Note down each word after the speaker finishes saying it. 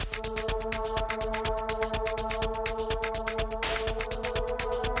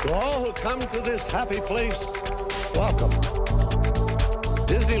To all who come to this happy place, welcome.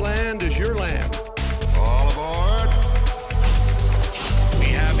 Disneyland is your land. All aboard. We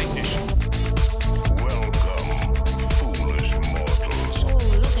have ignition. Welcome, foolish mortals. Oh,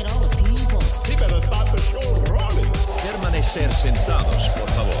 look at all the people. He better start the show rolling. Permanecer sentados, por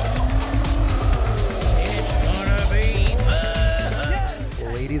favor. It's gonna be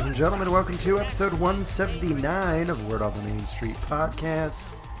fun. Ladies and gentlemen, welcome to episode 179 of Word on the Main Street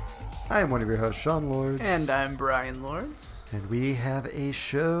podcast. I am one of your hosts, Sean Lords. And I'm Brian Lords. And we have a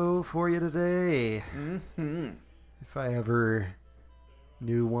show for you today. Mm-hmm. If I ever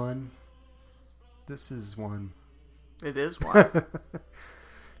knew one, this is one. It is one.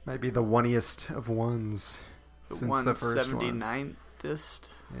 Might be the oneiest of ones The since the first one. 179th.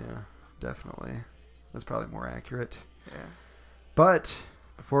 Yeah, definitely. That's probably more accurate. Yeah. But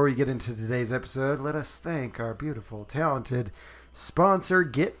before we get into today's episode, let us thank our beautiful, talented sponsor,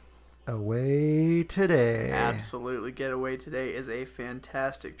 Get Away Today. Absolutely. Getaway Today is a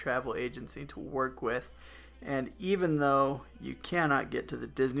fantastic travel agency to work with. And even though you cannot get to the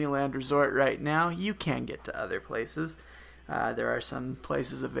Disneyland Resort right now, you can get to other places. There are some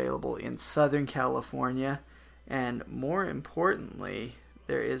places available in Southern California. And more importantly,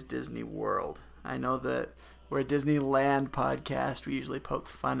 there is Disney World. I know that we're a Disneyland podcast. We usually poke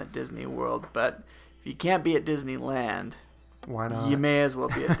fun at Disney World. But if you can't be at Disneyland, Why not? you may as well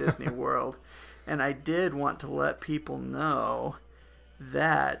be at Disney World. And I did want to let people know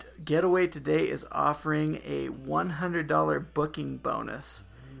that Getaway Today is offering a $100 booking bonus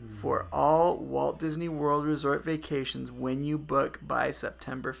for all Walt Disney World Resort vacations when you book by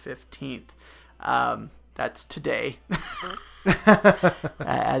September 15th. That's today.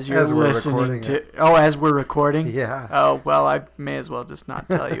 As you're As we're listening recording to... it. Oh, as we're recording? Yeah. Oh, well, I may as well just not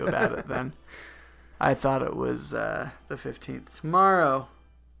tell you about it then. I thought it was the 15th. Tomorrow.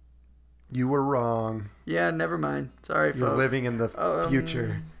 You were wrong. Yeah, never mind. Sorry, You're folks. living in the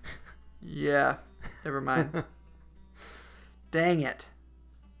future. Yeah, never mind. Dang it.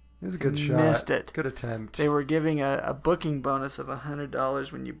 It was a good shot. Missed it. Good attempt. They were giving a booking bonus of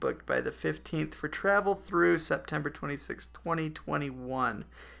 $100 when you booked by the 15th for travel through September 26, 2021.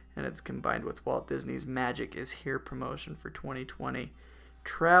 And it's combined with Walt Disney's Magic is Here promotion for 2020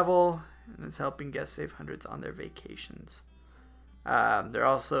 travel, and it's helping guests save hundreds on their vacations. They're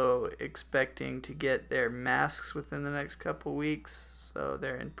also expecting to get their masks within the next couple weeks, so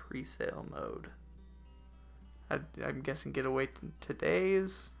they're in pre-sale mode. I'm guessing Getaway Today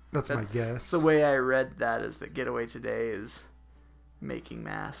is... That's my guess. The way I read that is that Getaway Today is making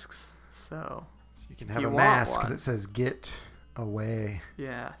masks. So you can if have you a want mask one. that says "Get Away."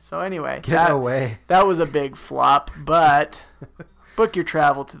 Yeah. So anyway, Get away. That was a big flop, but book your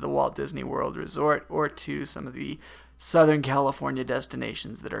travel to the Walt Disney World Resort or to some of the Southern California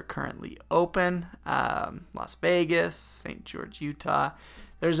destinations that are currently open. Las Vegas, St. George, Utah.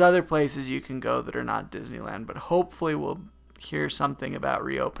 There's other places you can go that are not Disneyland, but hopefully we'll hear something about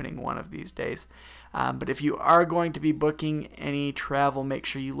reopening one of these days. But if you are going to be booking any travel, make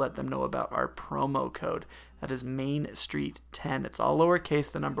sure you let them know about our promo code. That is Main Street 10. It's all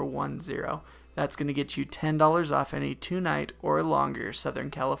lowercase, the number 10. That's going to get you $10 off any 2-night or longer Southern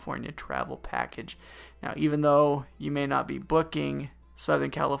California travel package. Now, even though you may not be booking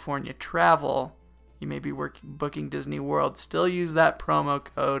Southern California travel, you may be booking Disney World, still use that promo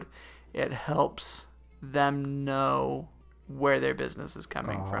code. It helps them know where their business is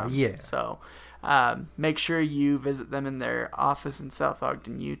coming from. Yeah. So make sure you visit them in their office in South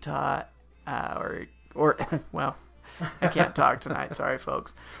Ogden, Utah, or well, I can't talk tonight. Sorry,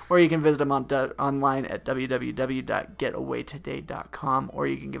 folks. Or you can visit them online at www.getawaytoday.com, or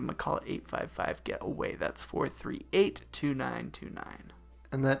you can give them a call at 855-GET-AWAY. That's 438-2929.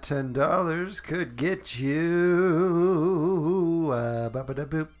 And that $10 could get you.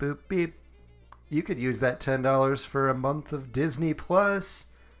 Ba-ba-da-boop, boop, beep. You could use that $10 for a month of Disney Plus,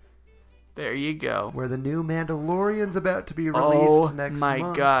 There you go. where the new Mandalorian's about to be released next month. Oh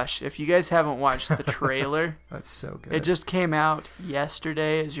my gosh. If you guys haven't watched the trailer, That's so good. it just came out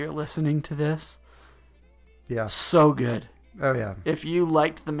yesterday as you're listening to this. Yeah. So good. Oh, yeah. If you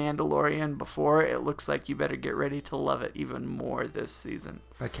liked The Mandalorian before, it looks like you better get ready to love it even more this season.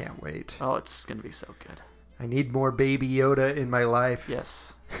 I can't wait. Oh, it's going to be so good. I need more Baby Yoda in my life.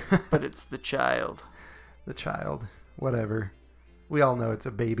 Yes. But it's the child. The child. Whatever. We all know it's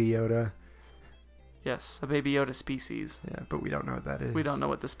a Baby Yoda. Yes, a Baby Yoda species. Yeah, but we don't know what that is. We don't know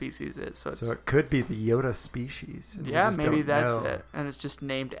what the species is. So it could be the Yoda species. And we yeah, just maybe don't that's know. it. And it's just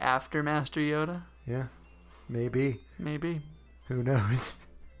named after Master Yoda? Yeah, maybe. Maybe. Who knows?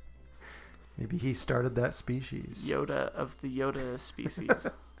 Maybe he started that species. Yoda of the Yoda species.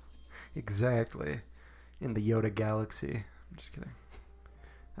 Exactly. In the Yoda galaxy. I'm just kidding.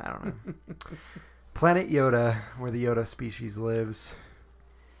 I don't know. Planet Yoda, where the Yoda species lives.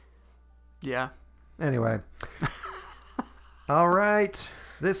 Yeah. Anyway. All right.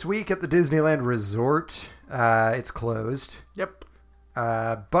 This week at the Disneyland Resort, it's closed. Yep.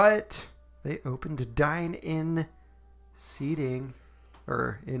 But they opened dine-in seating,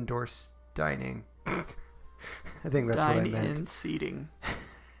 or indoor dining. I think that's what I meant. Dine-in seating.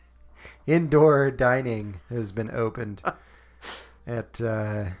 Indoor dining has been opened at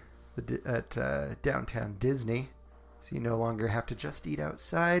downtown Disney, so you no longer have to just eat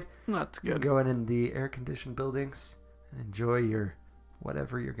outside. That's You can good. go in the air-conditioned buildings and enjoy your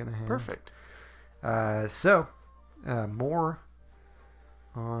whatever you're gonna have. Perfect. So, more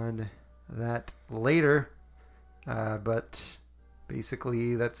on that later. But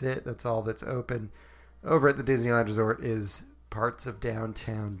basically, that's it. That's all that's open over at the Disneyland Resort is parts of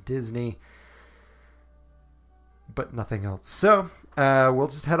downtown Disney, but nothing else. So, we'll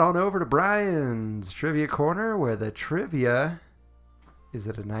just head on over to Brian's Trivia Corner, where the trivia is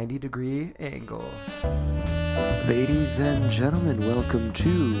at a 90-degree angle. Ladies and gentlemen, welcome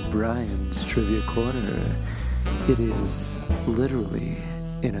to Brian's Trivia Corner. It is literally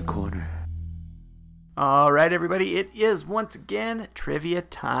in a corner. All right, everybody. It is once again trivia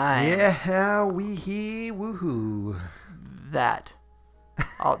time. Yeah, wee-hee, woohoo. That.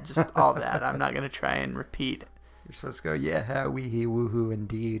 All that. I'm not going to try and repeat. You're supposed to go, yeah, wee-hee, woohoo,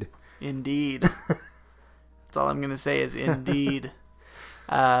 indeed. Indeed. That's all I'm going to say is indeed.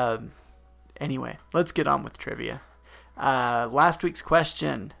 Anyway, let's get on with trivia. Last week's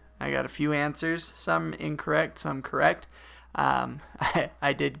question. I got a few answers, some incorrect, some correct.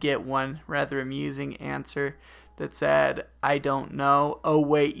 I did get one rather amusing answer that said, I don't know. Oh,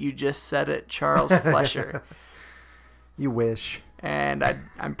 wait, you just said it, Charles Fleischer. You wish. And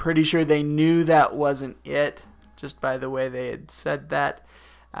I'm pretty sure they knew that wasn't it, just by the way they had said that.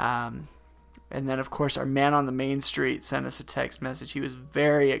 And then, of course, our man on the main street sent us a text message. He was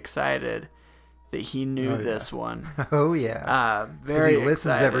very excited that he knew this one. Oh, yeah. Very he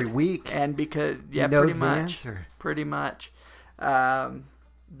listens excited. every week. And because, yeah, he knows pretty the much. answer. Pretty much.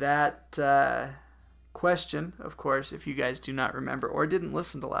 That question, of course, if you guys do not remember or didn't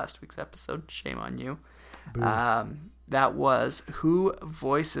listen to last week's episode, shame on you. That was, who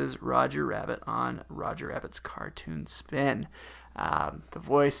voices Roger Rabbit on Roger Rabbit's Cartoon Spin? The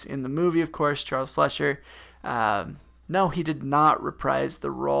voice in the movie, of course, Charles Fleischer. No, he did not reprise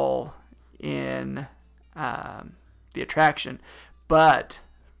the role in the attraction, but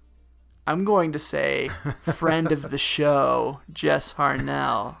I'm going to say friend of the show, Jess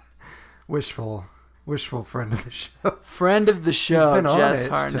Harnell. Wishful friend of the show. Friend of the show, been on Jess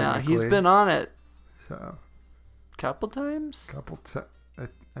it, Harnell. He's technically. been on it So, couple times.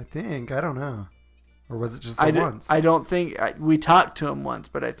 I think. I don't know. Or was it just the once? I don't think we talked to him once,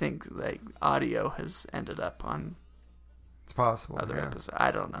 but I think like audio has ended up on It's possible. other yeah. episodes.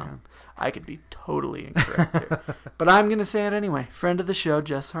 I don't know. Yeah. I could be totally incorrect here, but I'm gonna say it anyway. Friend of the show,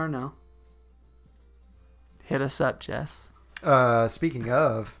 Jess Harnell. Hit us up, Jess. Speaking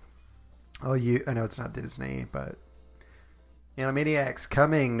of, I know it's not Disney, but Animaniacs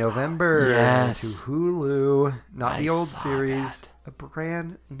coming November Yes. to Hulu. Not the I old saw series, that. a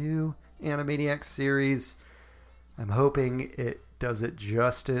brand new Animaniacs series. I'm hoping it does it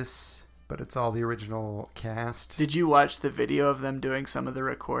justice, but it's all the original cast. Did you watch the video of them doing some of the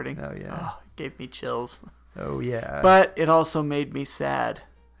recording? Oh, yeah. It gave me chills. Oh, yeah. But it also made me sad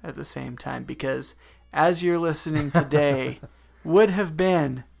at the same time because as you're listening today would have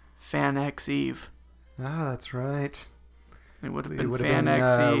been Fan X Eve. Oh, that's right. It would have We been would Fan have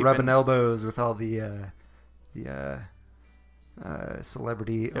X been Eve. rubbing and elbows with all the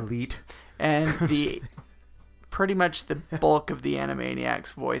celebrity elite. and the pretty much the bulk of the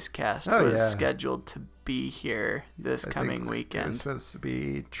Animaniacs voice cast Oh, was yeah. scheduled to be here this I coming think It weekend. was supposed to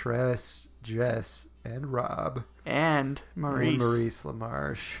be Tress, Jess, and Rob. And Maurice. And Maurice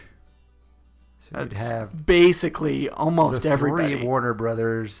LaMarche. So you'd That's have basically almost the everybody. three Warner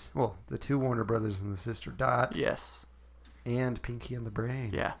Brothers. Well, the two Warner Brothers and the sister Dot. Yes. And Pinky and the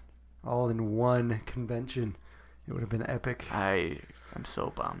Brain. Yeah. All in one convention. It would have been epic. I'm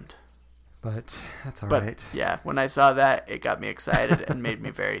so bummed. But that's all But right. yeah, when I saw that, it got me excited and made me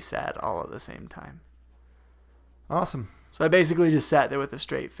very sad all at the same time. Awesome. So I basically just sat there with a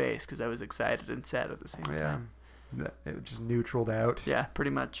straight face because I was excited and sad at the same Yeah. time. It just neutraled out. Yeah,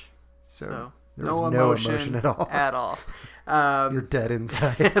 pretty much. So there no was emotion at all. At all. You're dead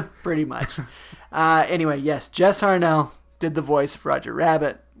inside. Pretty much. Anyway, yes, Jess Harnell did the voice of Roger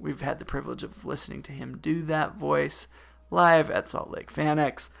Rabbit. We've had the privilege of listening to him do that voice live at Salt Lake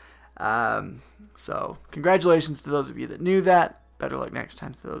FanX. So congratulations to those of you that knew that. Better luck next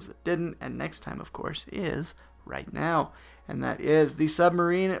time to those that didn't. And next time, of course, is right now. And that is the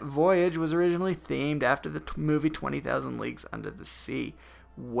submarine voyage was originally themed after the movie 20,000 Leagues Under the Sea.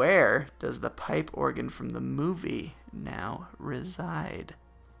 Where does the pipe organ from the movie now reside?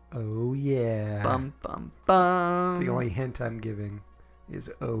 Oh, yeah. Bum, bum, bum. It's the only hint I'm giving is,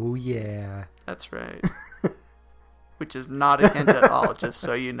 oh, yeah. That's right. Which is not a hint at all, just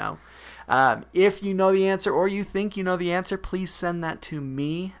so you know. If you know the answer or you think you know the answer, please send that to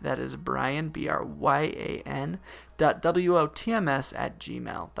me. That is Brian, BRYAN,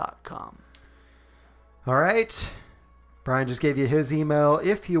 .WOTMS@gmail.com. All right. Brian just gave you his email.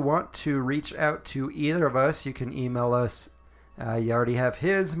 If you want to reach out to either of us, you can email us. You already have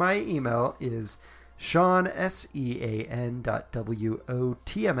his. My email is Sean,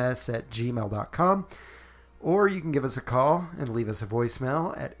 SEAN.WOTMS@gmail.com. Or you can give us a call and leave us a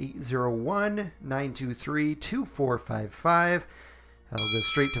voicemail at 801-923-2455. That'll go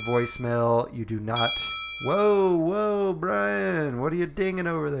straight to voicemail. You do not... Whoa, Brian. What are you dinging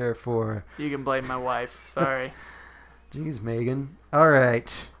over there for? You can blame my wife. Sorry. Jeez, Megan. All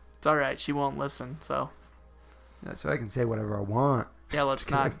right. It's all right. She won't listen, so... So I can say whatever I want. Yeah, let's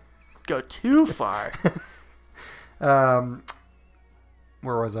not go too far. Where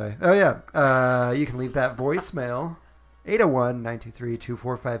was I? Oh, yeah. You can leave that voicemail,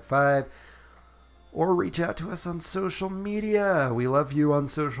 801-923-2455, or reach out to us on social media. We love you on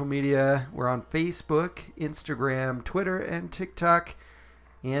social media. We're on Facebook, Instagram, Twitter, and TikTok.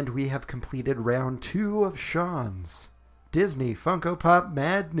 And we have completed round 2 of Sean's Disney Funko Pop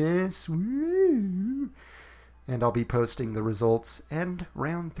Madness. Woo! And I'll be posting the results and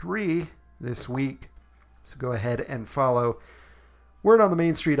round 3 this week. So go ahead and follow Word on the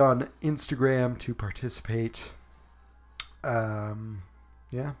Main Street on Instagram to participate.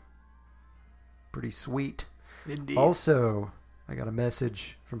 Yeah. Pretty sweet. Indeed. Also, I got a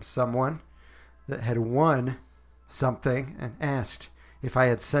message from someone that had won something and asked if I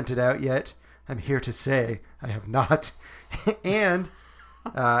had sent it out yet. I'm here to say I have not. And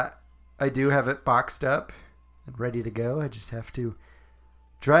I do have it boxed up and ready to go. I just have to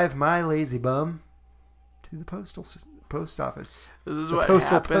drive my lazy bum to the post office. This is The what postal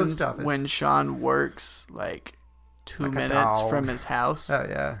happens post office. when Sean works like 2 Like a minutes dog. from his house, Oh,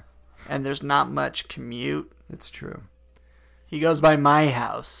 yeah. and there's not much commute. It's true. He goes by my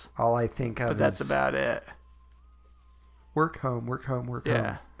house, All I think of but that's is about it. work home.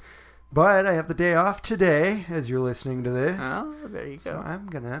 Yeah. But I have the day off today as you're listening to this. Oh, there you So go. I'm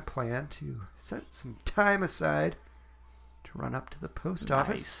going to plan to set some time aside to run up to the post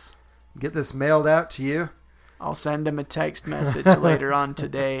office, get this mailed out to you. I'll send him a text message later on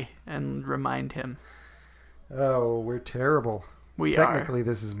today and remind him. Oh, we're terrible. We Technically,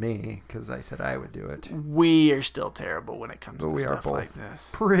 this is me because I said I would do it. We are still terrible when it comes But to we are stuff both like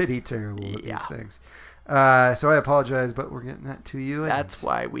this. pretty terrible at Yeah. these things. So I apologize, but we're getting that to you. And That's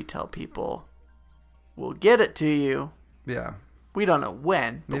why we tell people we'll get it to you. yeah. We don't know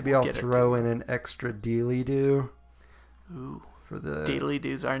when. But Maybe we'll I'll get it to throw you. in an extra dealy-doo Ooh, for the...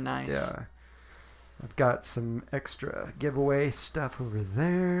 deedly-doos are nice. Yeah. I've got some extra giveaway stuff over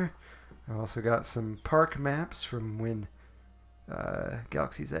there. I also got some park maps from when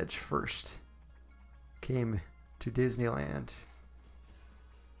Galaxy's Edge first came to Disneyland.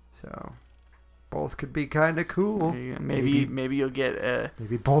 So both could be kind of cool. Maybe you'll get a...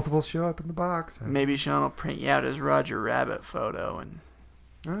 Maybe both will show up in the box. Maybe Sean will print you out his Roger Rabbit photo and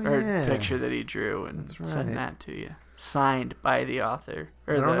or picture that he drew and That's send right. that to you. Signed by the author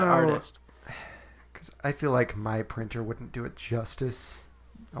or I the don't know. artist. Because I feel like my printer wouldn't do it justice.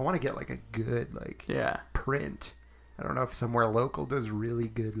 I want to get like a good Yeah. print. I don't know if somewhere local does really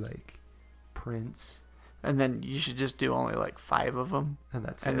good prints. And then you should just do only like 5 of them. And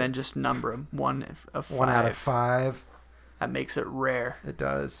that's And it. then just number them. 1 of 5. 1 out of 5. That makes it rare. It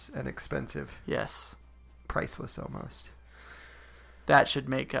does. And expensive. Yes. Priceless almost. That should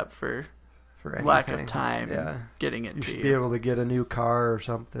make up for For anything. lack of time Yeah. getting it You to should you. be able to get a new car or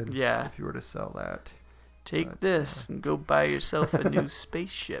something. Yeah. If you were to sell that. Take but, this and go buy yourself a new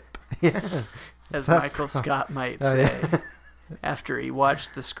spaceship, Yeah. as What's that Michael from? Scott might Oh, say. yeah. After he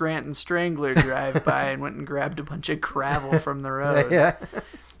watched the Scranton Strangler drive by and went and grabbed a bunch of gravel from the road. Yeah.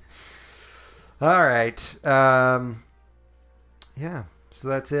 All right. Yeah. So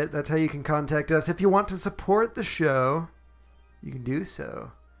that's it. That's how you can contact us. If you want to support the show, you can do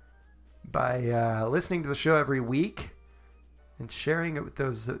so by listening to the show every week and sharing it with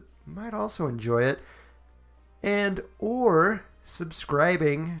those that might also enjoy it, and or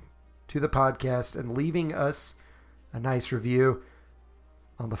subscribing to the podcast and leaving us a nice review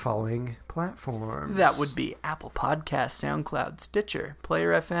on the following platforms. That would be Apple Podcasts, SoundCloud, Stitcher,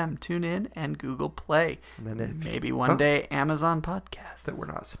 Player FM, TuneIn, and Google Play. And then Maybe one day Amazon Podcasts. that we're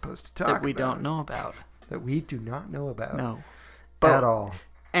not supposed to talk about. That we don't know about. That we do not know about. No. At all.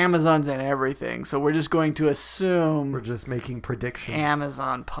 Amazon's in everything, so we're just going to assume We're just making predictions.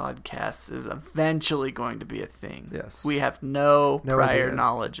 Amazon Podcasts is eventually going to be a thing. Yes. We have no prior idea.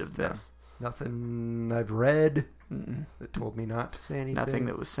 knowledge of this. Nothing I've read that told me not to say anything. Nothing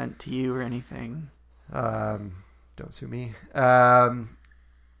that was sent to you or anything. Don't sue me.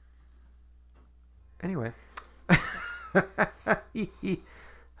 Anyway.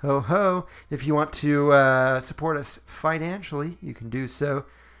 Ho ho. If you want to support us financially, you can do so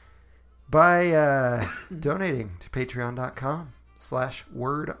by donating to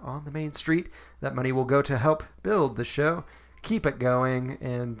patreon.com/word on the main street. That money will go to help build the show, keep it going,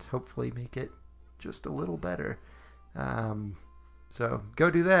 and hopefully make it just a little better. So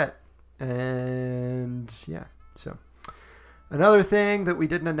go do that. And yeah, so another thing that we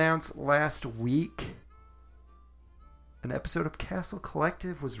didn't announce last week, an episode of Castle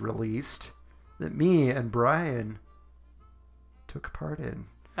Collective was released that me and Brian took part in.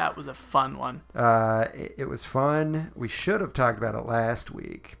 That was a fun one. It was fun. We should have talked about it last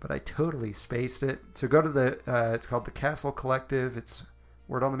week, but I totally spaced it. So go to the, it's called the Castle Collective. It's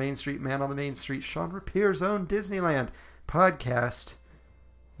Word on the Main Street, Man on the Main Street, Sean Rapier's own Disneyland podcast,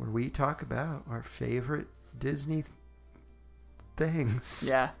 where we talk about our favorite Disney things.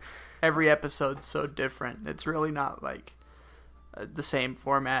 Yeah. Every episode's so different. It's really not like the same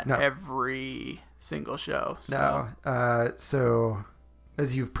format every single show. So. No. So,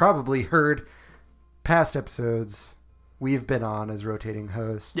 as you've probably heard, past episodes, we've been on as rotating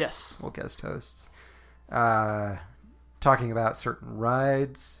hosts. Yes. Well, guest hosts. Talking about certain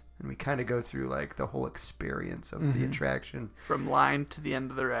rides. And we kind of go through like the whole experience of the attraction. From line to the end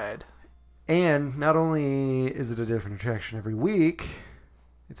of the ride. And not only is it a different attraction every week,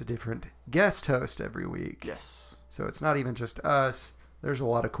 it's a different guest host every week. Yes. So it's not even just us. There's a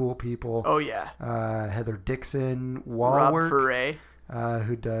lot of cool people. Oh, yeah. Heather Dixon, Rob Walwork, Foray.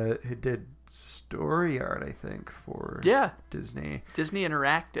 who did story art, I think, for Disney. Disney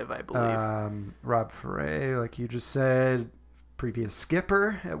Interactive, I believe. Rob Foray, like you just said, previous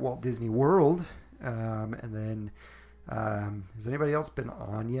skipper at Walt Disney World. And then, has anybody else been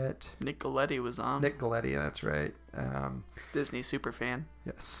on yet? Nick Galetti was on. Nick Galetti, that's right. Disney super fan.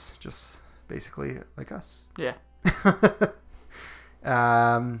 Yes, just basically like us. Yeah.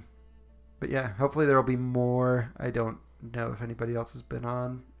 But yeah, hopefully there will be more. I don't know if anybody else has been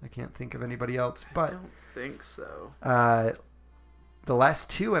on. I can't think of anybody else. But I don't think so. The last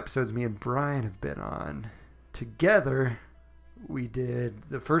two episodes me and Brian have been on together, we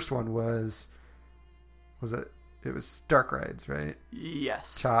did, the first one was it was dark rides, right?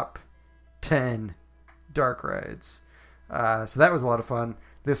 Yes. Top 10 dark rides. So that was a lot of fun.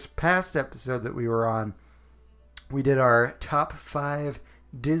 This past episode that we were on, we did our top 5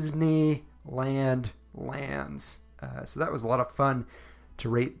 Disneyland lands. So that was a lot of fun to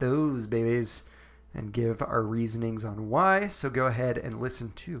rate those babies and give our reasonings on why. So go ahead and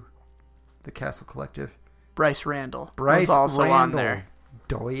listen to the Castle Collective. Bryce Randall. Bryce was also Randall. on there.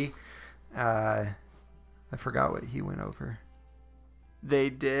 Doy. I forgot what he went over. They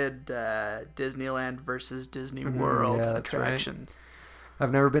did Disneyland versus Disney World yeah, that's attractions. Right.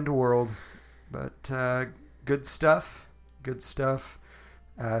 I've never been to World, but good stuff. Good stuff.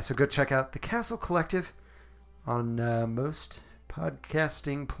 So go check out the Castle Collective on most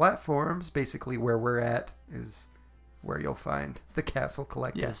podcasting platforms. Basically, where we're at is where you'll find the Castle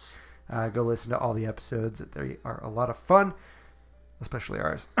Collective. Yes. Go listen to all the episodes. They are a lot of fun, especially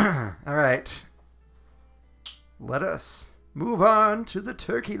ours. All right. Let us move on to the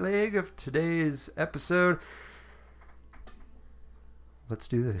turkey leg of today's episode. Let's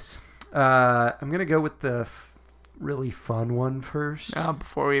do this. I'm going to go with the really fun one first.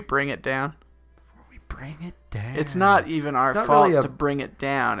 Before we bring it down. Bring it down. It's not even our not fault really to bring it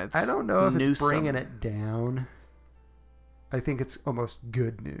down. It's I don't know if it's newsome. bringing it down. I think it's almost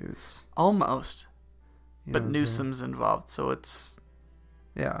good news. Almost. You But know what I'm saying? Newsom's involved, so it's...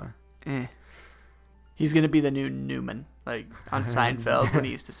 Yeah. He's going to be the new Newman, like on Seinfeld when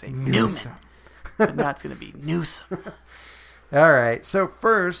he used to say Newman. But now it's going to be Newsom. All right. So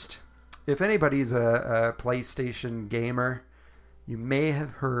first, if anybody's a PlayStation gamer, you may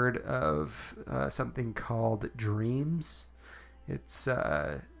have heard of something called Dreams. It's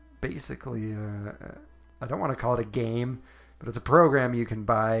basically, I don't want to call it a game, but it's a program you can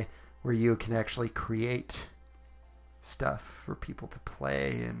buy where you can actually create stuff for people to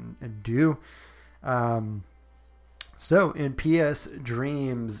play and do. So, in PS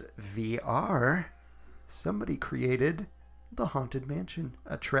Dreams VR, somebody created the Haunted Mansion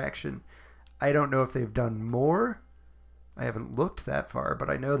attraction. I don't know if they've done more. I haven't looked that far, but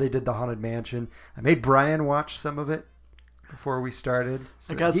I know they did the Haunted Mansion. I made Brian watch some of it before we started.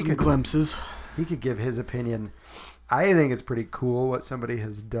 So I got some glimpses. He could give his opinion. I think it's pretty cool what somebody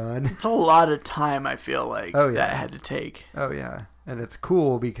has done. It's a lot of time, I feel like, that had to take. Oh, yeah. And it's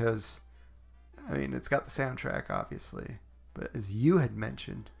cool because, I mean, it's got the soundtrack, obviously. But as you had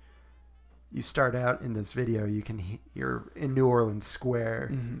mentioned, you start out in this video, you're in New Orleans Square,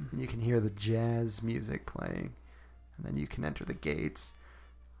 and you can hear the jazz music playing. And then you can enter the gates,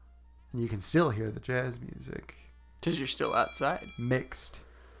 and you can still hear the jazz music. Because you're still outside. Mixed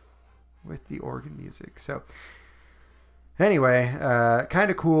with the organ music. So, anyway, kind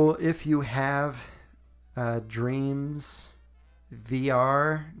of cool. If you have Dreams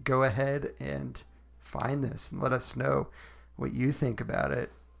VR, go ahead and find this and let us know what you think about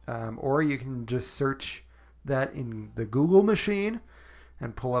it. Or you can just search that in the Google machine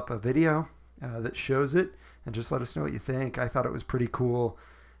and pull up a video that shows it and just let us know what you think. I thought it was pretty cool.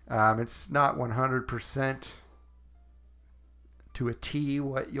 It's not 100% to a T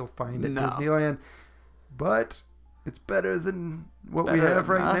what you'll find at Disneyland, but it's better than what we have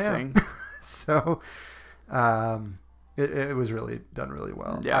right now. So it was really done really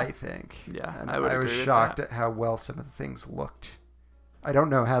well, I think. Yeah, and I was shocked at how well some of the things looked. I don't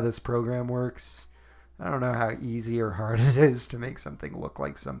know how this program works. I don't know how easy or hard it is to make something look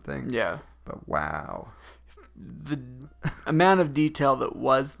like something. Yeah. But wow. The amount of detail that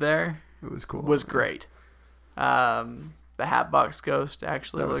was there it was cool. Was great. The Hatbox Ghost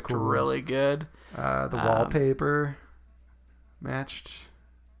actually looked cool. really good. The wallpaper matched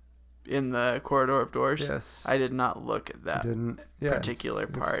in the corridor of doors. Yes. I did not look at that particular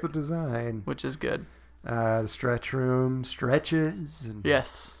part. It's the design. Which is good. The stretch room stretches. And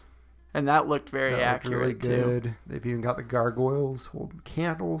yes. And that looked very accurate, really good. too. They've even got the gargoyles holding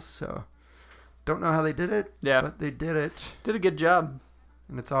candles, so don't know how they did it, but they did it. Did a good job.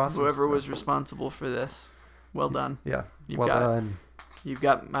 And it's awesome. Whoever was responsible for this, well done. Yeah, well done. You've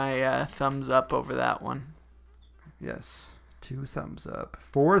got my thumbs up over that one. Yes, 2 thumbs up.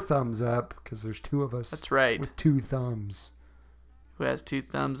 4 thumbs up, because there's 2 of us. That's right. With 2 thumbs. Who has 2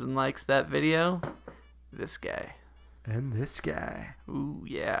 thumbs and likes that video? This guy. And this guy. Ooh,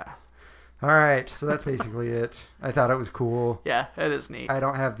 yeah. All right, so that's basically it. I thought it was cool. Yeah, it is neat. I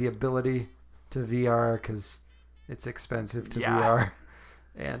don't have the ability to VR because it's expensive to VR.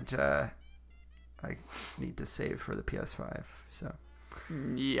 And I need to save for the PS5. So.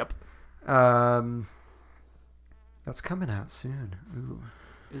 Yep. That's coming out soon. Ooh.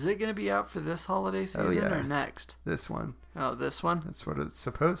 Is it going to be out for this holiday season or next? This one. Oh, this one? That's what it's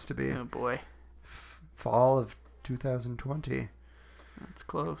supposed to be. Oh, boy. Fall of 2020. That's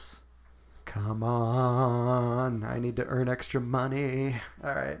close. Come on. I need to earn extra money.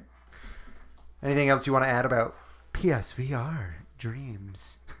 All right. Anything else you want to add about PSVR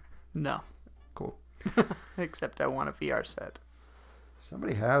Dreams? No. Cool. Except I want a VR set.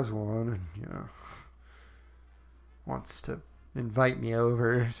 Somebody has one and, wants to invite me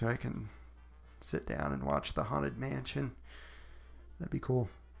over so I can sit down and watch the Haunted Mansion. That'd be cool.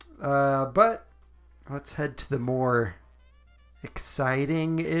 But let's head to the more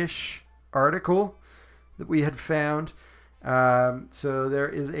exciting-ish article that we had found. So there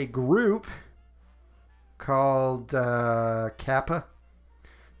is a group called Kappa.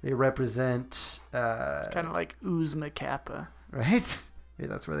 They represent... it's kind of like Uzma Kappa. Right? Yeah,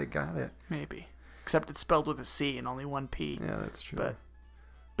 that's where they got it. Maybe. Except it's spelled with a C and only one P. Yeah, that's true. But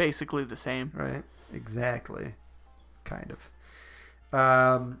basically the same. Right? Exactly. Kind of.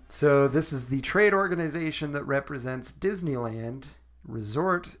 So this is the trade organization that represents Disneyland,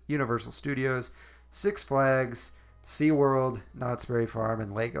 Resort, Universal Studios, Six Flags, SeaWorld, Knott's Berry Farm,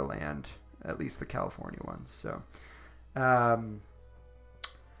 and Legoland. At least the California ones. So,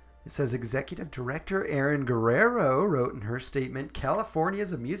 it says Executive Director Erin Guerrero wrote in her statement,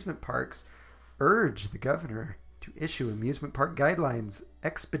 California's amusement parks urge the governor to issue amusement park guidelines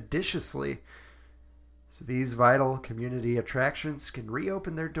expeditiously so these vital community attractions can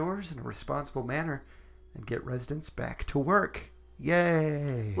reopen their doors in a responsible manner and get residents back to work.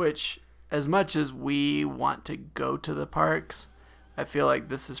 Yay! Which, as much as we want to go to the parks, I feel like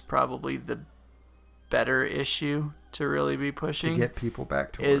this is probably the better issue to really be pushing. To get people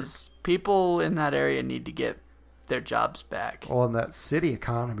back to work. Is people in that area need to get their jobs back. Well, and that city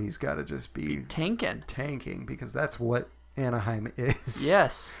economy's got to just be tanking because that's what Anaheim is.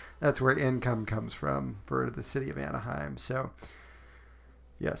 Yes. That's where income comes from for the city of Anaheim. So,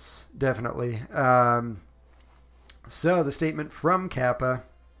 yes, definitely. So the statement from Kappa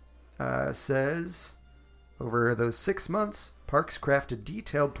says, over those 6 months, parks crafted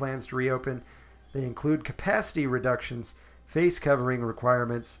detailed plans to reopen. They include capacity reductions, face covering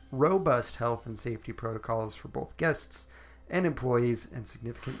requirements, robust health and safety protocols for both guests and employees, and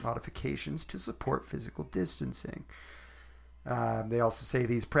significant modifications to support physical distancing. They also say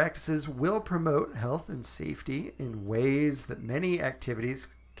these practices will promote health and safety in ways that many activities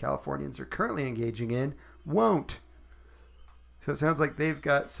Californians are currently engaging in won't. So it sounds like they've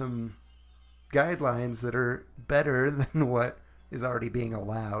got some guidelines that are better than what is already being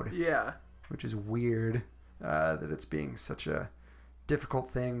allowed. Yeah. Which is weird that it's being such a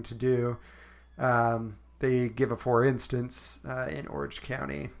difficult thing to do. They give a for instance in Orange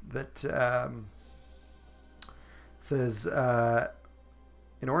County that says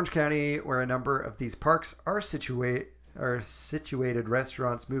in Orange County, where a number of these parks are situated,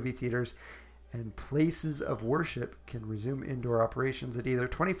 restaurants, movie theaters, and places of worship can resume indoor operations at either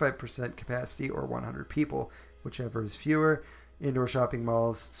 25% capacity or 100 people, whichever is fewer. Indoor shopping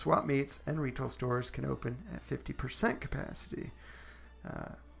malls, swap meets, and retail stores can open at 50% capacity.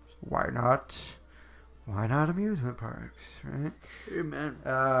 Why not? Why not amusement parks, right?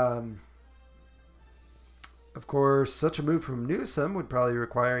 Amen. Of course, such a move from Newsom would probably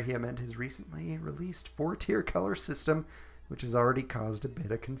require he amend his recently released 4-tier color system, which has already caused a bit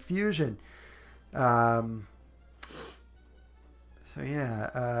of confusion. It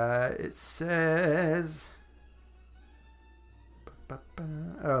says...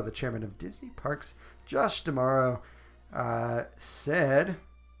 the chairman of Disney Parks, Josh D'Amaro, said,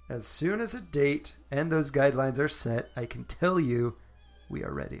 as soon as a date and those guidelines are set, I can tell you we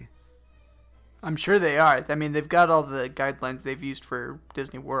are ready. I'm sure they are. I mean, they've got all the guidelines they've used for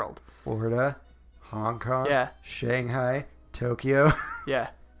Disney World. Florida, Hong Kong, yeah, Shanghai, Tokyo, yeah,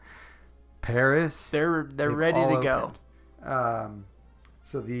 Paris. They're ready to go.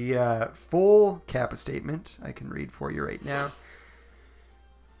 So the full Kappa statement I can read for you right now.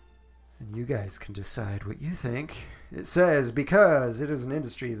 And you guys can decide what you think. It says, because it is an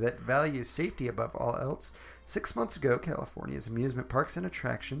industry that values safety above all else, 6 months ago, California's amusement parks and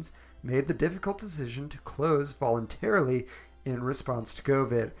attractions made the difficult decision to close voluntarily in response to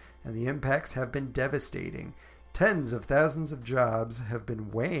COVID, and the impacts have been devastating. Tens of thousands of jobs have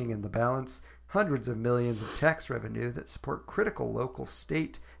been weighing in the balance, hundreds of millions of tax revenue that support critical local,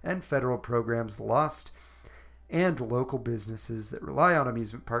 state, and federal programs lost, and local businesses that rely on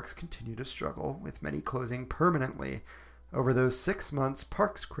amusement parks continue to struggle, with many closing permanently. Over those 6 months,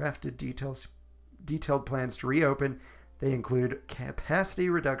 parks crafted detailed plans to reopen. They include capacity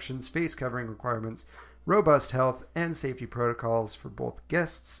reductions, face covering requirements, robust health and safety protocols for both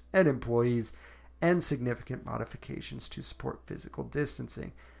guests and employees, and significant modifications to support physical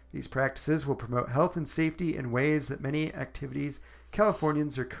distancing. These practices will promote health and safety in ways that many activities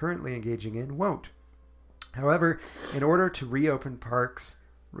Californians are currently engaging in won't. However, in order to reopen parks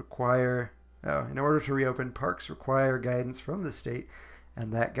require guidance from the state,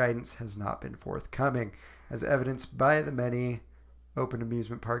 and that guidance has not been forthcoming, as evidenced by the many open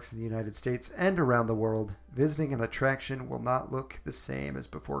amusement parks in the United States and around the world. Visiting an attraction will not look the same as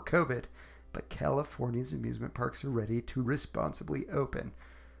before COVID, but California's amusement parks are ready to responsibly open.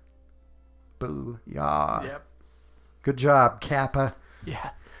 Booyah. Yep. Good job, Kappa. Yeah.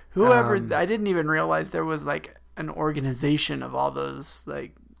 Whoever, I didn't even realize there was like an organization of all those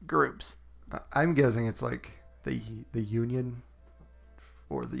like groups. I'm guessing it's like the union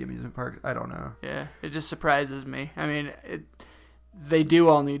for the amusement parks. I don't know. Yeah, it just surprises me. I mean, they do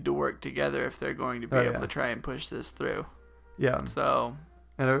all need to work together if they're going to be able to try and push this through. Yeah. So.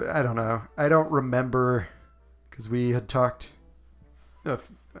 And I don't know. I don't remember, because we had talked a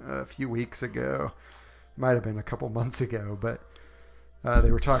few weeks ago. Might have been a couple months ago, but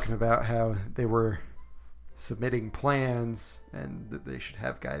they were talking about how they were submitting plans and that they should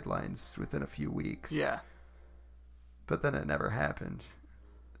have guidelines within a few weeks. Yeah. But then it never happened.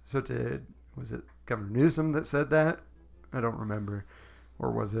 So was it Governor Newsom that said that? I don't remember. Or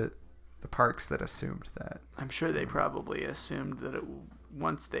was it the parks that assumed that? I'm sure they probably assumed that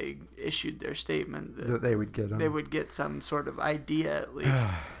once they issued their statement that they would get them. They would get some sort of idea at least.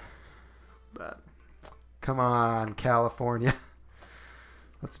 But come on, California.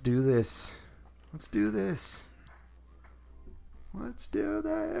 Let's do this. Let's do this. Let's do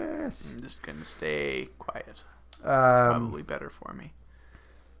this. I'm just going to stay quiet. It's probably better for me.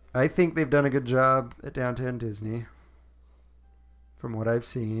 I think they've done a good job at Downtown Disney. From what I've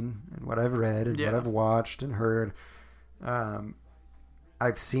seen and what I've read and what I've watched and heard.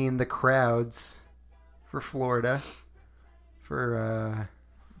 I've seen the crowds for Florida, for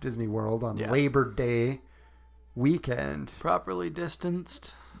Disney World on Labor Day. weekend, Properly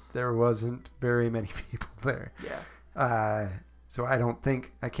distanced. there wasn't very many people there. Yeah. So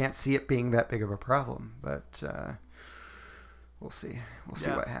I can't see it being that big of a problem, but we'll see. We'll see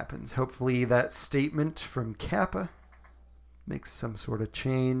Yeah. what happens. Hopefully that statement from Kappa makes some sort of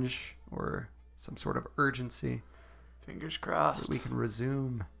change or some sort of urgency Fingers so crossed. that we can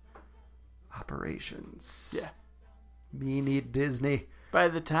resume operations. Yeah. Me need Disney. By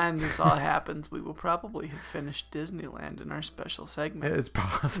the time this all happens, we will probably have finished Disneyland in our special segment. It's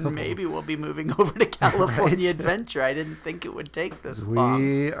possible. Maybe we'll be moving over to California Right. Adventure. I didn't think it would take this long.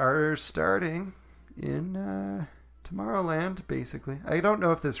 We are starting in Tomorrowland, basically. I don't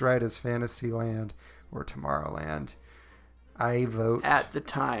know if this ride is Fantasyland or Tomorrowland. I vote At the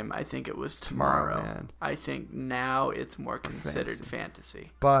time, I think it was tomorrow. Tomorrowland. I think now it's more considered Fantasy.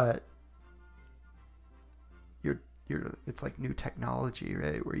 fantasy. but it's like new technology,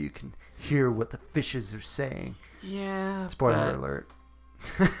 right? Where you can hear what the fishes are saying. Yeah. Spoiler but alert.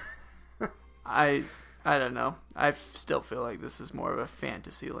 I don't know. I still feel like this is more of a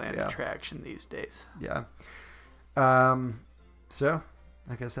Fantasyland Yeah. attraction these days. Yeah. So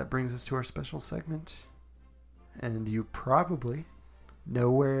I guess that brings us to our special segment. And you probably know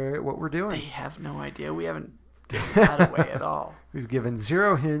what we're They doing. have no idea. We haven't given that away at all. We've given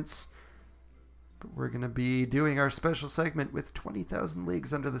 0 hints, but we're going to be doing our special segment with 20,000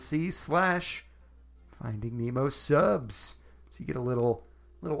 Leagues Under the Sea / Finding Nemo subs. So you get a little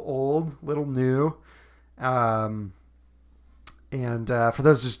old, little new. And for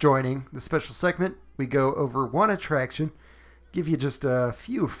those just joining the special segment, we go over one attraction, give you just a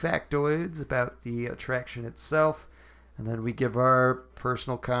few factoids about the attraction itself, and then we give our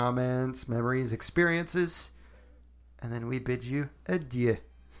personal comments, memories, experiences, and then we bid you adieu.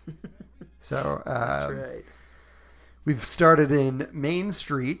 So That's right. we've started in Main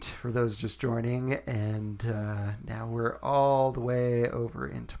Street for those just joining, and now we're all the way over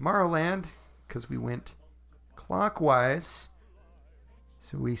in Tomorrowland because we went clockwise.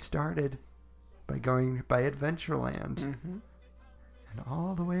 So we started by going by Adventureland, Mm-hmm. and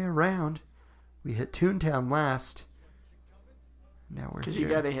all the way around. We hit Toontown last. Now we're Because here.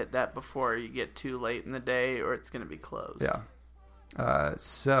 you got to hit that before you get too late in the day or it's going to be closed. Yeah.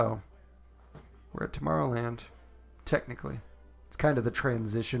 So we're at Tomorrowland. Technically, it's kind of the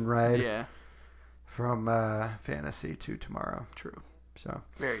transition ride Yeah. from fantasy to tomorrow. True. So,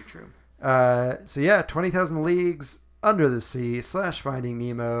 Very true. 20,000 Leagues Under the Sea / Finding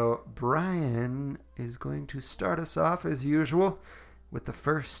Nemo. Brian is going to start us off as usual with the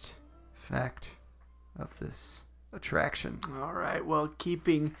first fact of this attraction. All right. Well,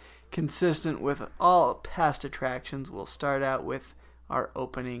 keeping consistent with all past attractions, we'll start out with our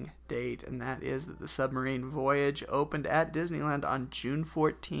opening date, and that is that the Submarine Voyage opened at Disneyland on June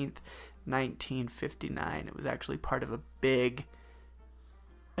 14th, 1959. It was actually part of a big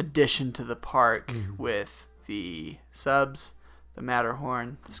addition to the park with the subs, the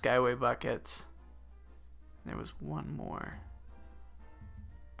Matterhorn, the Skyway buckets. There was one more,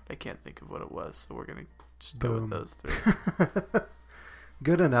 but I can't think of what it was, so we're going to just go Boom. with those 3.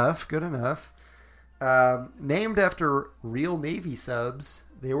 Good enough. Named after real Navy subs,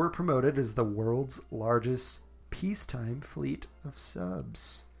 they were promoted as the world's largest peacetime fleet of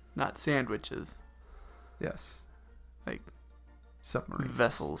subs. Not sandwiches, Yes. like Submarines.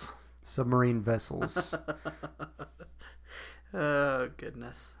 vessels. Submarine vessels. Oh,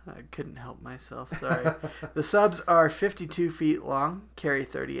 goodness. I couldn't help myself. Sorry. The subs are 52 feet long, carry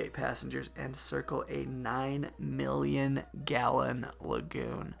 38 passengers, and circle a 9 million gallon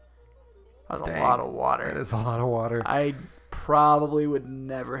lagoon. That's Dang. a lot of water. That is a lot of water. I probably would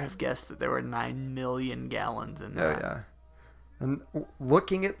never have guessed that there were 9 million gallons in Oh, that. yeah. And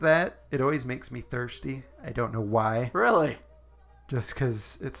looking at that, it always makes me thirsty. I don't know why. Really? Just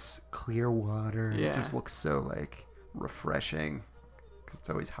because it's clear water. And Yeah. It just looks so, refreshing. 'Cause it's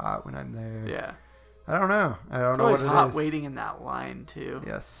always hot when I'm there. Yeah. I don't know. I don't It's know always what it hot is. waiting in that line, too.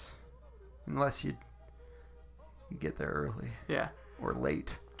 Yes. Unless you get there early. Yeah. Or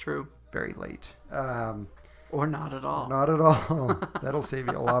late. True. Very late. Or not at all. Not at all. That'll save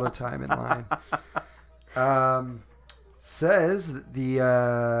you a lot of time in line. Says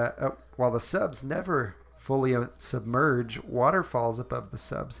that while the subs never fully submerge, waterfalls above the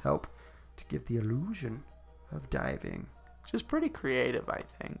subs help to give the illusion of diving. Which is pretty creative, I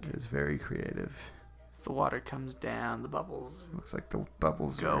think. It is very creative. As the water comes down, the bubbles. Looks like the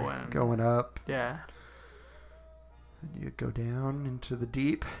bubbles are Going. going up. Yeah. And you go down into the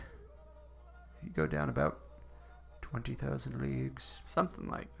deep. You go down about 20,000 leagues. Something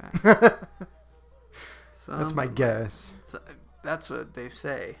like that. That's my guess. That's what they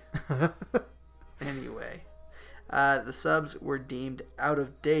say. Anyway. The subs were deemed out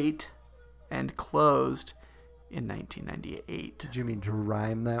of date and closed in 1998. Did you mean to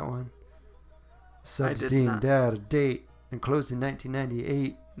rhyme that one? Subs did deemed not. out of date and closed in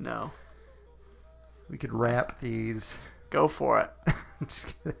 1998. No. We could rap these. Go for it. I'm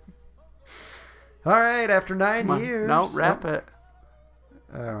just kidding. All right, after 9 Come on. years. No, rap it.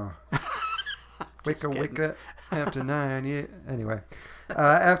 Oh. Just Wicca kidding. wicca. After 9 years. Anyway.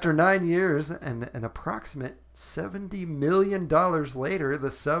 After 9 years and an approximate $70 million later,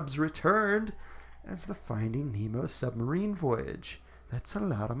 the subs returned as the Finding Nemo submarine voyage. That's a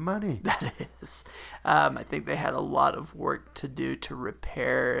lot of money. That is. I think they had a lot of work to do to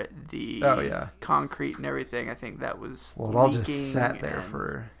repair the Oh, yeah. concrete and everything. I think that was Well, it all leaking just sat there and-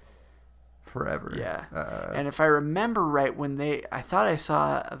 for forever. Yeah. Uh, And if I remember right, I thought I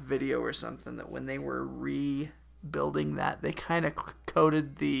saw a video or something that when they were rebuilding that, they kind of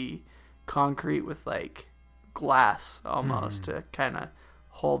coated the concrete with like glass almost to kind of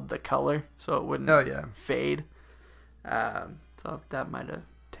hold the color so it wouldn't Oh, yeah. fade. So that might have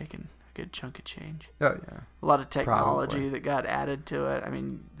taken a good chunk of change. oh, yeah. A lot of technology Probably. that got added to it. I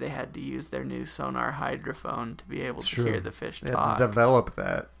mean, they had to use their new sonar hydrophone to be able It's to true. hear the fish They had talk. to develop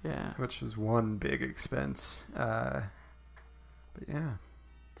that, Yeah. which was one big expense. But yeah.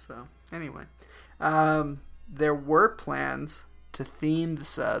 So, anyway. There were plans to theme the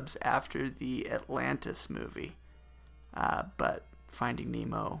subs after the Atlantis movie. But Finding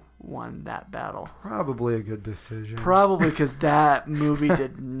Nemo won that battle. Probably a good decision. Probably because that movie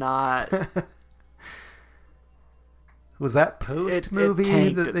did not... Was that post movie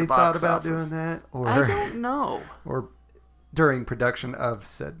tanked that at they the thought box about office. doing that, or I don't know. or during production of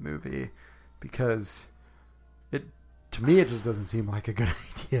said movie? Because to me it just doesn't seem like a good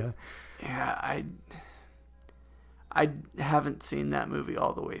idea. Yeah, I haven't seen that movie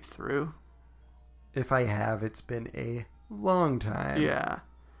all the way through. If I have, it's been a long time. Yeah,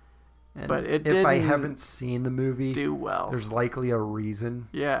 And but it if I didn't haven't seen the movie, do well. there's likely a reason.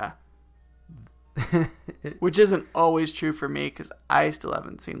 Yeah, which isn't always true for me because I still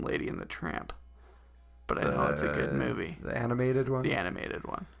haven't seen Lady and the Tramp. But I know it's a good movie. The animated one? The animated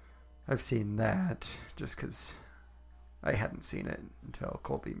one. I've seen that just because I hadn't seen it until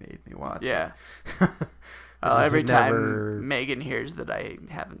Colby made me watch Yeah. it. Just Every had time never- Megan hears that I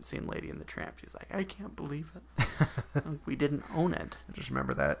haven't seen Lady and the Tramp, she's like, I can't believe it. We didn't own it. I just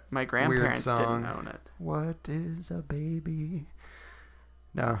remember that My weird grandparents song. didn't own it. What is a baby?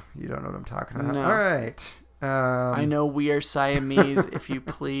 No, you don't know what I'm talking about. No. All right. I know we are Siamese, if you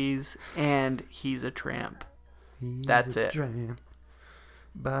please, and he's a tramp. He's That's a it. tramp,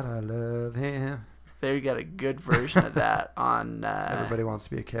 but I love him. They got a good version of that on... Everybody Wants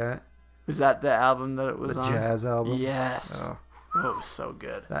to Be a Cat. Was that the album that it was The on? jazz album. Yes. Oh, Oh, it was so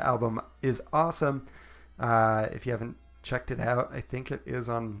good. that album is awesome. If you haven't checked it out, I think it is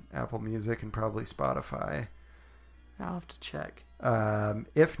on Apple Music and probably Spotify. I'll have to check.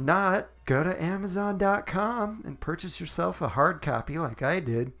 If not, go to Amazon.com and purchase yourself a hard copy like I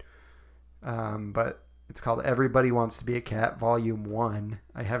did. But it's called Everybody Wants to Be a Cat Volume 1.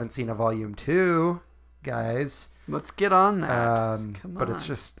 I haven't seen a Volume 2, guys. Let's get on that. Come But on.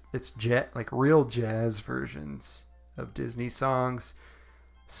 it's like real jazz versions of Disney songs.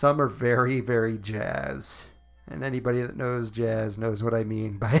 Some are very, very jazz. And anybody that knows jazz knows what I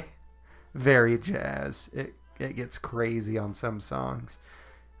mean by very jazz. It gets crazy on some songs.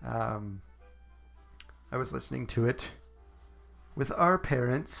 I was listening to it with our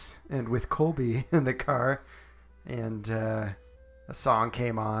parents and with Colby in the car, and a song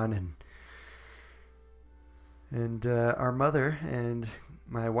came on, and our mother and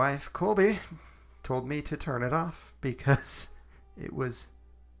my wife Colby told me to turn it off because it was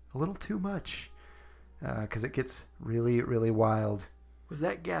a little too much, because it gets really, really wild. Was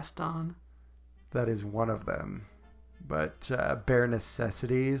that Gaston? That is one of them. But Bare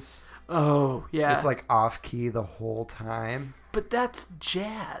Necessities, Oh, yeah. it's like off key the whole time. But that's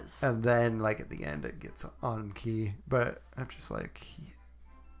jazz. And then like at the end it gets on key. But I'm just like,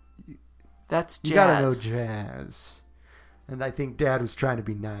 That's jazz. you gotta know jazz. And I think Dad was trying to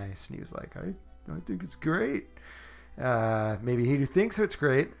be nice. And he was like, I think it's great. Maybe he thinks it's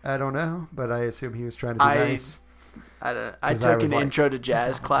great. I don't know. But I assume he was trying to be nice. I 'Cause I took was an like, intro to "He's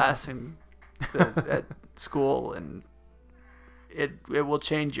jazz on class at school, and it will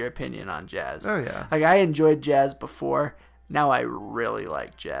change your opinion on jazz. Oh, yeah. Like, I enjoyed jazz before. Now I really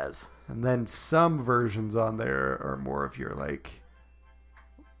like jazz. And then some versions on there are more of your like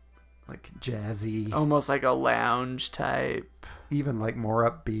jazzy, Almost like a lounge type. even like more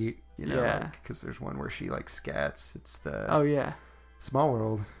upbeat, you know, Yeah. because there's one where she like scats. It's the Oh, yeah. Small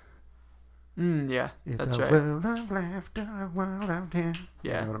World. Yeah, It's that's a right. world of laughter, a world of tears.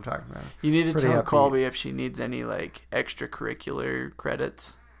 Yeah. You know what I'm talking about. You need to Pretty tell upbeat. Colby if she needs any like extracurricular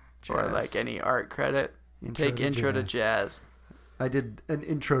credits or Jazz. like any art credit. Take to intro to jazz. I did an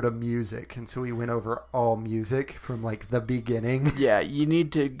intro to music, and so we went over all music from like the beginning. Yeah, you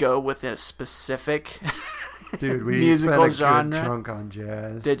need to go with a specific Dude, we musical spent a genre. good chunk on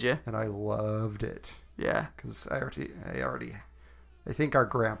jazz. Did you? And I loved it Yeah. because I think our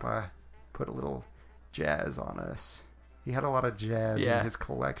grandpa put a little jazz on us. He had a lot of jazz Yeah. in his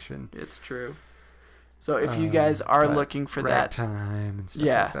collection. It's true. So if you guys are But looking for that, ragtime and stuff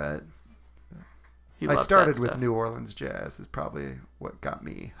Yeah. like that. he I loved started that with stuff. New Orleans jazz is probably what got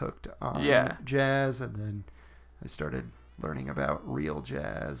me hooked on Yeah. jazz, and then I started learning about real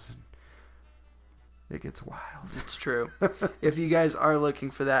jazz. It gets wild. It's true. If you guys are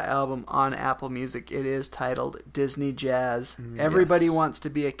looking for that album on Apple Music, it is titled Disney Jazz. Everybody yes. Wants to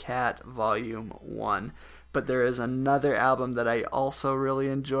Be a Cat, Volume 1. But there is another album that I also really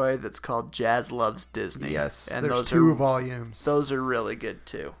enjoy that's called Jazz Loves Disney. Yes, and there's those two are volumes. those are really good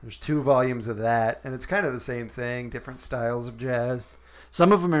too. There's 2 volumes of that, and it's kind of the same thing, different styles of jazz.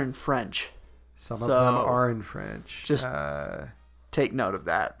 Some of them are in French. Some So, of them are in French. just- Take note of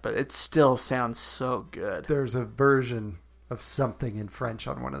that, but it still sounds so good. there's a version of something in French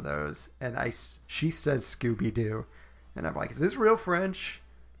on one of those, and she says Scooby-Doo, and I'm like, is this real French?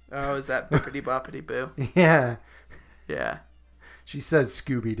 Oh, is that Bippity Boppity Boo? Yeah. Yeah. She says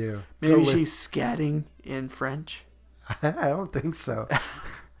Scooby-Doo. Maybe Go with- she's scatting in French. I don't think so.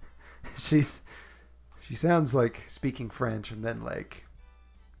 She sounds like speaking French, and then like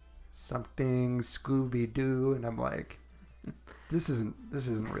something Scooby-Doo, and I'm like, this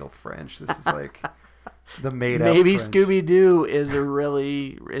isn't real French. This is like the made up. Maybe French. Scooby Doo is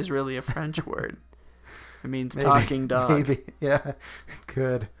really a French word. It means Maybe- talking dog. Maybe, yeah,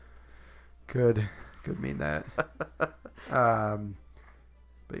 could mean that.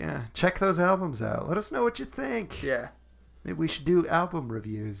 But yeah, check those albums out. Let us know what you think. Yeah. Maybe we should do album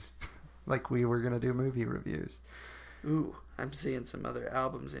reviews, like we were gonna do movie reviews. Ooh, I'm seeing some other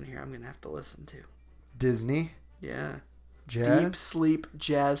albums in here I'm gonna have to listen to. Disney, Yeah. jazz. Deep Sleep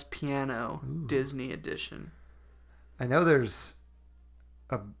Jazz Piano Disney Edition. I know there's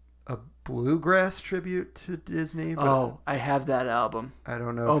a bluegrass tribute to Disney, but Oh, I have that album. I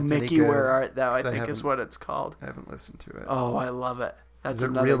don't know. Oh, if it's any Mickey, good, Where Art Thou? I 'cause think is haven't- what it's called. I haven't listened to it. Oh, I love it. That's Is it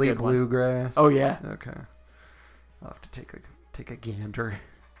another really good one. bluegrass? Oh yeah. Okay. I'll have to take a gander.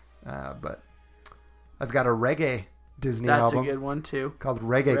 But I've got a reggae Disney That's album a good one too. called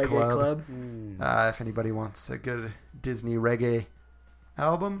Reggae, Reggae Club. Club. If anybody wants a good Disney reggae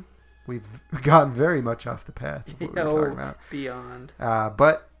album, we've gotten very much off the path of what we were talking about. Beyond.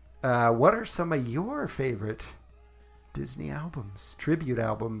 But what are some of your favorite Disney albums, tribute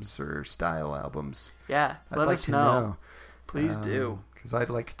albums, or style albums? Yeah, I'd let like us to know. Please do. because I'd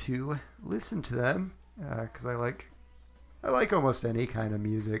like to listen to them. Because I like almost any kind of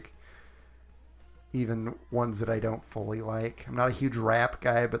music, even ones that I don't fully like. I'm not a huge rap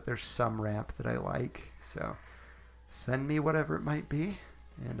guy, but there's some rap that I like. So send me whatever it might be,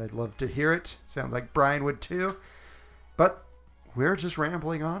 and I'd love to hear it. Sounds like Brian would too. But we're just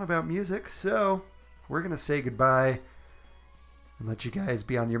rambling on about music, so we're gonna say goodbye and let you guys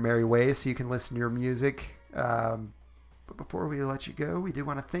be on your merry way so you can listen to your music. But before we let you go, we do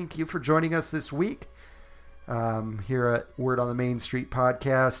want to thank you for joining us this week here at Word on the Main Street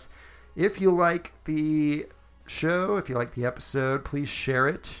podcast. If you like the show, if you like the episode, please share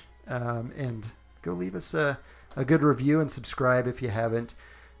it and go leave us a good review and subscribe if you haven't.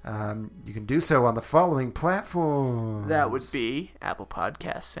 You can do so on the following platforms. That would be Apple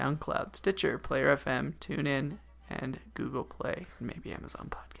Podcasts, SoundCloud, Stitcher, Player FM, TuneIn, and Google Play, and maybe Amazon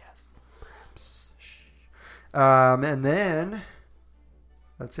Podcasts. And then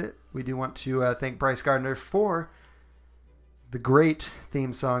that's it. We do want to thank Bryce Gardner for the great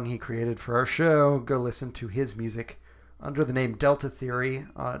theme song he created for our show. Go listen to his music under the name Delta Theory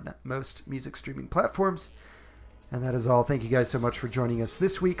on most music streaming platforms. And that is all. Thank you guys so much for joining us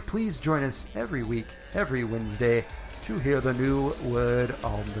this week. Please join us every week, every Wednesday, to hear the new Word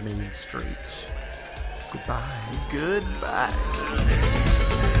on the Main Street. Goodbye. Goodbye.